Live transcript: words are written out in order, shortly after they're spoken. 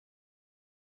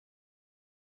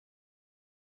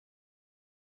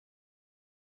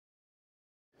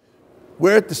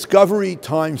We're at Discovery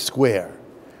Times Square,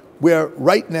 where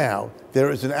right now there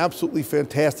is an absolutely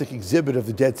fantastic exhibit of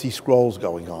the Dead Sea Scrolls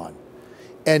going on.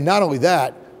 And not only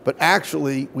that, but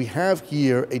actually we have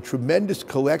here a tremendous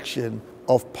collection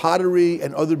of pottery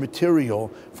and other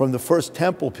material from the First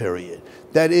Temple period.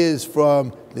 That is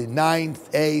from the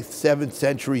 9th, 8th, 7th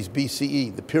centuries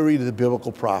BCE, the period of the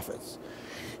biblical prophets.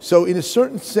 So in a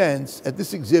certain sense, at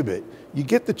this exhibit, you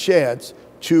get the chance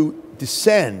to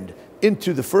descend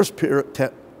into the first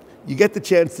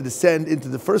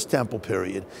temple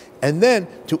period, and then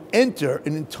to enter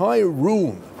an entire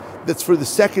room that's for the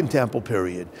Second Temple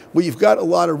period, where you've got a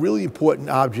lot of really important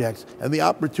objects and the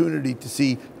opportunity to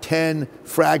see 10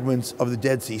 fragments of the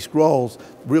Dead Sea Scrolls,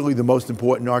 really the most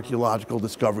important archaeological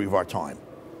discovery of our time.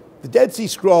 The Dead Sea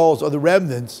Scrolls are the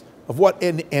remnants of what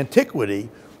in antiquity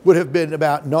would have been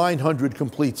about 900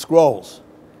 complete scrolls.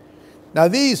 Now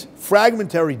these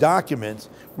fragmentary documents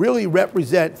really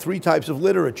represent three types of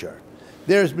literature.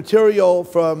 There's material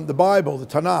from the Bible, the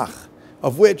Tanakh,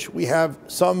 of which we have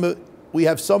some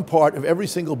part of every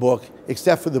single book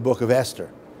except for the book of Esther.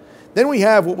 Then we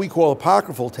have what we call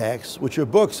apocryphal texts, which are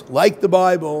books like the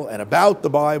Bible and about the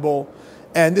Bible,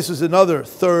 and this is another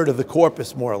third of the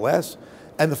corpus, more or less.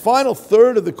 And the final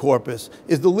third of the corpus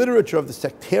is the literature of the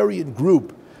sectarian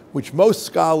group, which most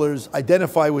scholars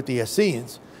identify with the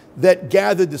Essenes, that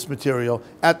gathered this material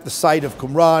at the site of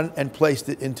Qumran and placed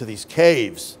it into these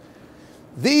caves.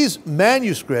 These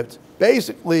manuscripts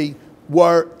basically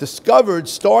were discovered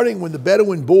starting when the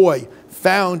Bedouin boy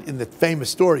found, in the famous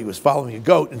story, he was following a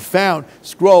goat and found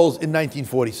scrolls in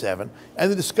 1947, and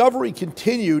the discovery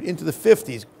continued into the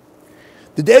 50s.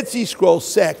 The Dead Sea Scrolls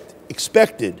sect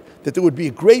expected that there would be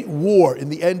a great war in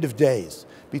the end of days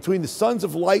between the sons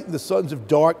of light and the sons of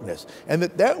darkness, and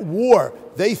that war,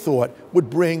 they thought, would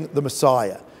bring the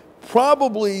Messiah.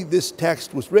 Probably this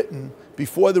text was written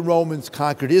before the Romans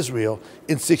conquered Israel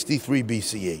in 63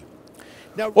 BCE.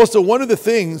 Now, also, one of the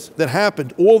things that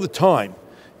happened all the time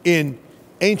in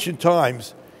ancient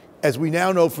times, as we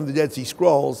now know from the Dead Sea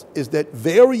Scrolls, is that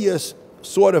various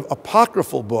sort of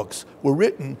apocryphal books were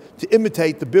written to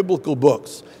imitate the biblical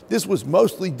books. This was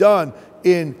mostly done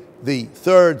in the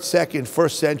 3rd, 2nd,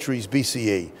 1st centuries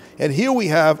BCE. And here we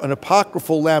have an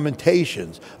apocryphal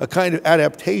Lamentations, a kind of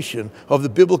adaptation of the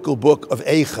biblical book of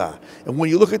Eicha. And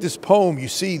when you look at this poem, you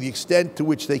see the extent to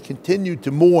which they continued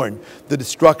to mourn the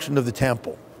destruction of the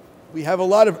temple. We have a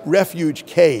lot of refuge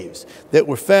caves that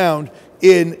were found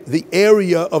in the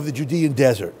area of the Judean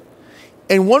desert.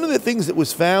 And one of the things that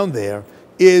was found there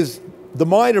is the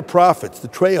minor prophets, the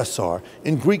Treasar,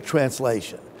 in Greek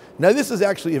translation. Now this is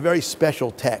actually a very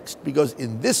special text, because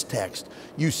in this text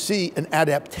you see an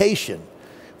adaptation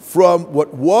from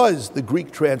what was the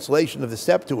Greek translation of the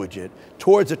Septuagint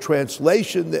towards a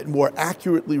translation that more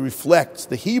accurately reflects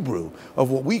the Hebrew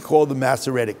of what we call the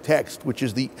Masoretic text, which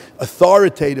is the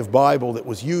authoritative Bible that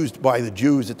was used by the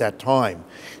Jews at that time.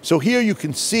 So here you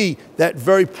can see that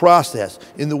very process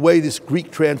in the way this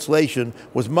Greek translation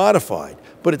was modified.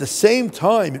 But at the same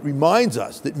time, it reminds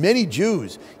us that many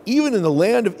Jews, even in the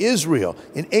land of Israel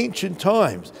in ancient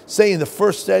times, say in the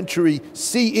 1st century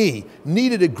CE,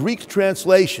 needed a Greek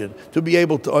translation to be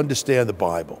able to understand the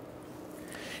Bible.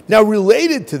 Now,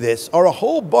 related to this are a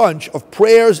whole bunch of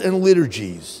prayers and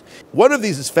liturgies. One of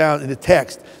these is found in the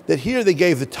text that here they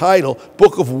gave the title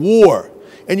Book of War.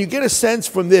 And you get a sense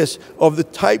from this of the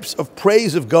types of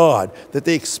praise of God that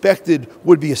they expected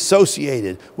would be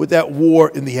associated with that war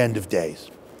in the end of days.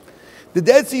 The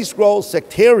Dead Sea Scrolls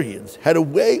sectarians had a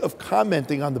way of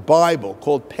commenting on the Bible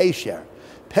called Pesher.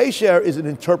 Pesher is an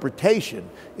interpretation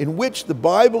in which the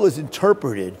Bible is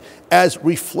interpreted as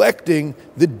reflecting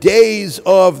the days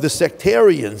of the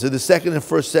sectarians in the 2nd and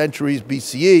 1st centuries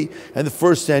BCE and the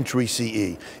 1st century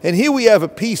CE. And here we have a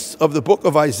piece of the book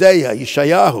of Isaiah,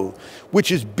 Yeshayahu, which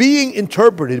is being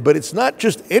interpreted, but it's not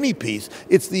just any piece,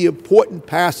 it's the important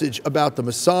passage about the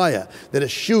Messiah, that a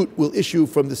shoot will issue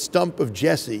from the stump of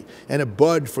Jesse and a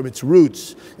bud from its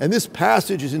roots. And this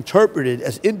passage is interpreted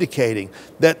as indicating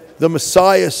that the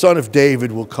Messiah, son of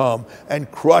David, will come and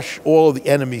crush all of the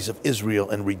enemies of Israel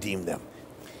and redeem them.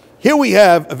 Here we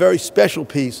have a very special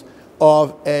piece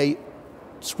of a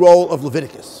scroll of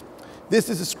Leviticus. This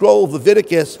is a scroll of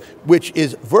Leviticus which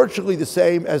is virtually the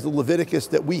same as the Leviticus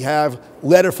that we have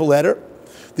letter for letter.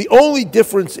 The only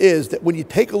difference is that when you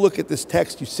take a look at this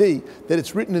text, you see that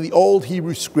it's written in the old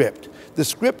Hebrew script, the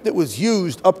script that was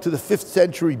used up to the 5th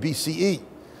century BCE.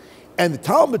 And the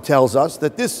Talmud tells us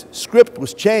that this script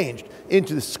was changed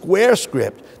into the square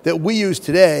script that we use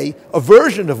today, a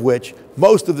version of which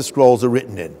most of the scrolls are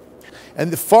written in.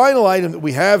 And the final item that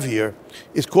we have here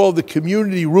is called the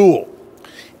community rule.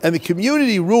 And the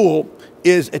community rule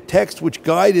is a text which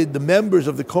guided the members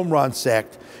of the Qumran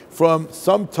sect from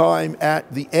sometime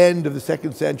at the end of the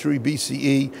 2nd century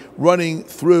BCE, running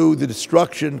through the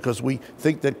destruction, because we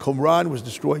think that Qumran was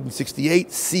destroyed in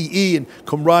 68 CE, and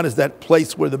Qumran is that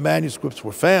place where the manuscripts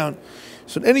were found.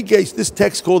 So in any case, this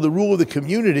text called The Rule of the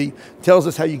Community tells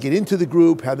us how you get into the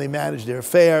group, how they manage their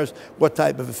affairs, what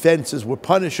type of offenses were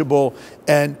punishable,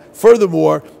 and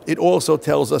furthermore, it also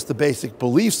tells us the basic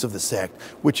beliefs of the sect,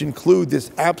 which include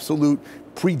this absolute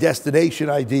predestination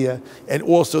idea, and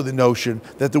also the notion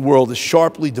that the world is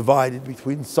sharply divided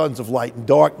between sons of light and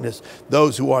darkness,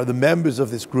 those who are the members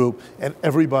of this group, and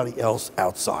everybody else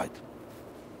outside.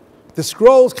 The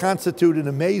scrolls constitute an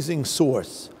amazing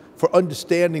source for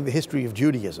understanding the history of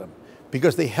Judaism,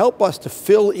 because they help us to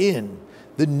fill in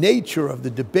the nature of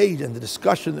the debate and the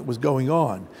discussion that was going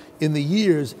on in the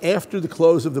years after the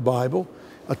close of the Bible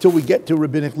until we get to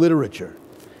rabbinic literature.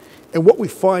 And what we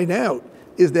find out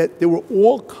is that there were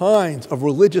all kinds of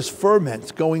religious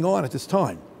ferments going on at this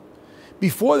time.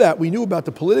 Before that, we knew about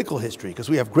the political history because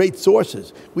we have great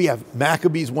sources. We have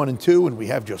Maccabees 1 and 2, and we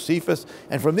have Josephus,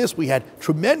 and from this we had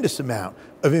tremendous amount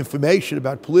of information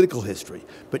about political history.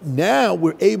 But now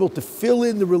we're able to fill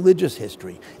in the religious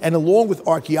history, and along with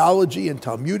archaeology and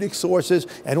Talmudic sources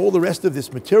and all the rest of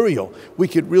this material, we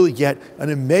could really get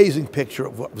an amazing picture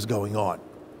of what was going on.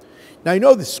 Now, you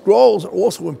know, the scrolls are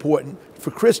also important for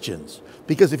Christians,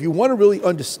 because if you want to really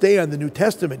understand the New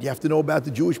Testament, you have to know about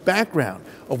the Jewish background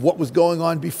of what was going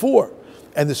on before.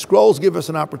 And the scrolls give us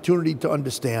an opportunity to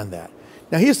understand that.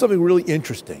 Now, here's something really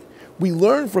interesting. We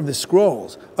learn from the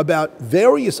scrolls about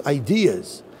various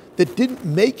ideas that didn't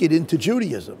make it into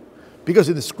Judaism. Because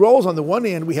in the scrolls, on the one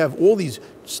hand, we have all these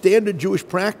standard Jewish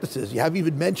practices. You have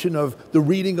even mention of the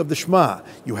reading of the Shema.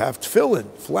 You have tefillin,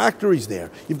 phylacteries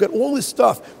there. You've got all this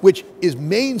stuff, which is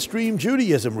mainstream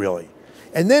Judaism, really.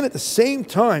 And then at the same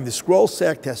time, the scroll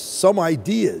sect has some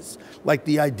ideas, like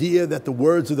the idea that the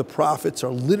words of the prophets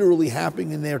are literally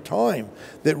happening in their time,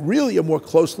 that really are more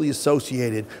closely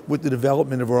associated with the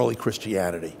development of early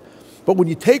Christianity. But when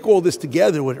you take all this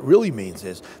together, what it really means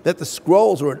is that the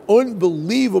scrolls are an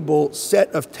unbelievable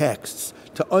set of texts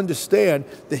to understand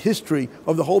the history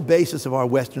of the whole basis of our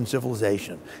Western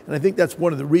civilization. And I think that's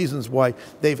one of the reasons why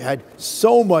they've had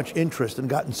so much interest and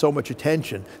gotten so much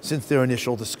attention since their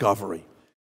initial discovery.